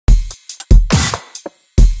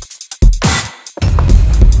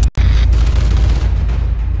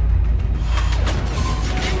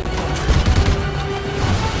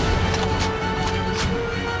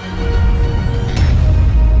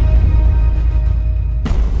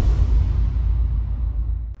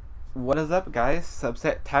What is up, guys?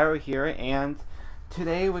 Subset Tyro here, and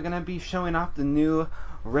today we're gonna be showing off the new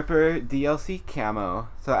Ripper DLC camo.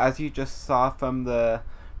 So as you just saw from the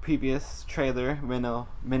previous trailer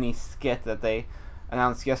mini skit that they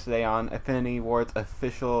announced yesterday on Affinity Ward's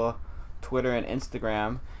official Twitter and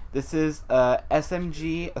Instagram, this is a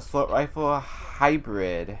SMG assault rifle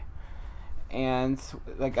hybrid. And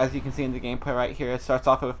like as you can see in the gameplay right here, it starts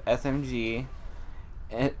off with SMG.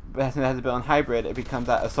 It has a built-in hybrid. It becomes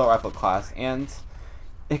that assault rifle class, and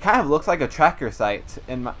it kind of looks like a tracker sight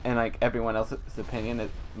in like everyone else's opinion,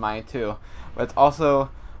 mine too. But it's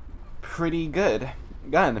also pretty good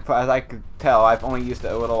gun, as I could tell. I've only used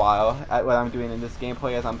it a little while. What I'm doing in this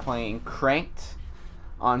gameplay is I'm playing cranked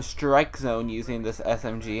on strike zone using this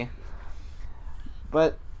SMG.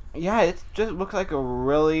 But yeah, it just looks like a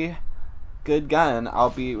really good gun. I'll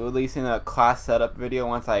be releasing a class setup video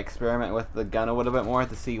once I experiment with the gun a little bit more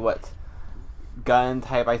to see what gun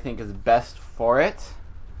type I think is best for it.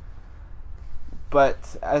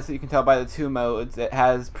 But as you can tell by the two modes, it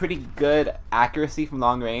has pretty good accuracy from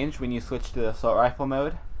long range when you switch to the assault rifle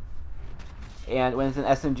mode. And when it's an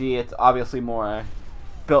SMG, it's obviously more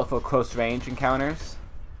built for close range encounters.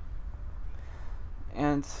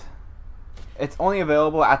 And it's only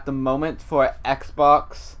available at the moment for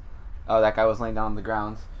Xbox. Oh, that guy was laying down on the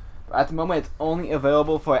ground. But at the moment, it's only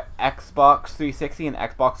available for Xbox 360 and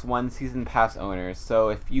Xbox One Season Pass owners. So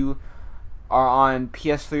if you are on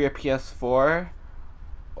PS3 or PS4,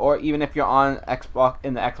 or even if you're on Xbox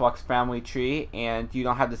in the Xbox family tree and you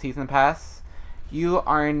don't have the Season Pass, you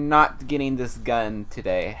are not getting this gun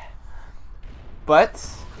today. But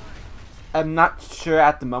I'm not sure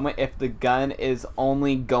at the moment if the gun is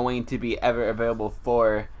only going to be ever available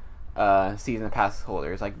for Season Pass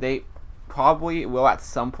holders. Like, they probably will at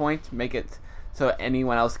some point make it so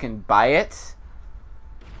anyone else can buy it,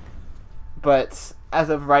 but as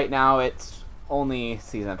of right now it's only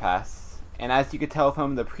Season Pass. And as you could tell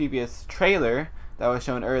from the previous trailer that was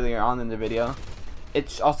shown earlier on in the video,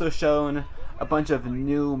 it's also shown a bunch of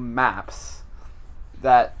new maps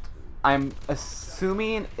that I'm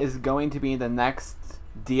assuming is going to be the next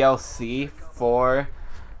DLC for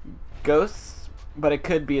Ghosts, but it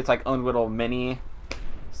could be its like own little mini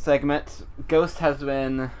segment. Ghost has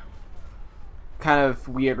been kind of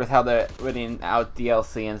weird with how they're putting out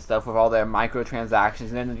DLC and stuff with all their microtransactions,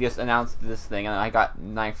 and then they just announced this thing and I got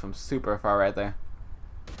knifed from super far right there.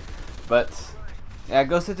 But yeah,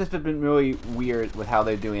 Ghost has just been really weird with how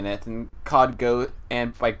they're doing it. And COD Ghost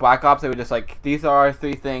and like Black Ops, they were just like, these are our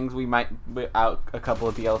 3 things, we might put out a couple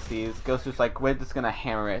of DLCs. Ghost was like, we're just gonna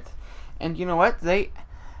hammer it. And you know what? They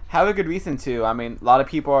have a good reason to. I mean, a lot of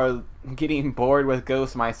people are getting bored with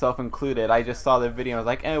Ghost, myself included. I just saw the video and I was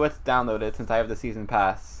like, let's download it since I have the Season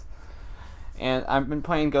Pass. And I've been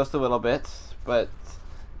playing Ghost a little bit, but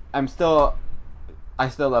I still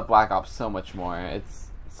love Black Ops so much more. It's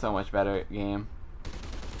so much better game.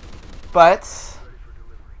 But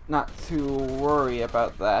not to worry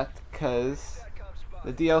about that, because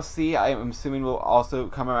the DLC I am assuming will also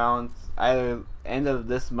come around either end of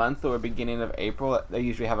this month or beginning of April. They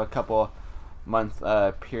usually have a couple month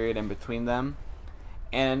period in between them.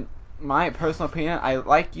 And my personal opinion, I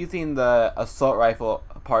like using the assault rifle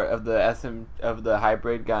part of the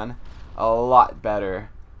hybrid gun a lot better.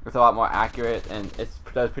 It's a lot more accurate and it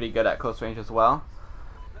does pretty good at close range as well.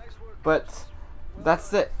 But that's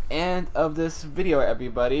the end of this video,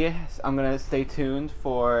 everybody. I'm gonna stay tuned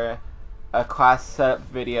for a class setup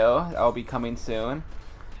video that will be coming soon.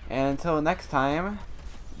 And until next time,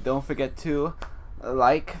 don't forget to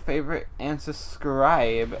like, favorite, and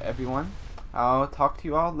subscribe, everyone. I'll talk to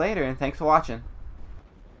you all later, and thanks for watching.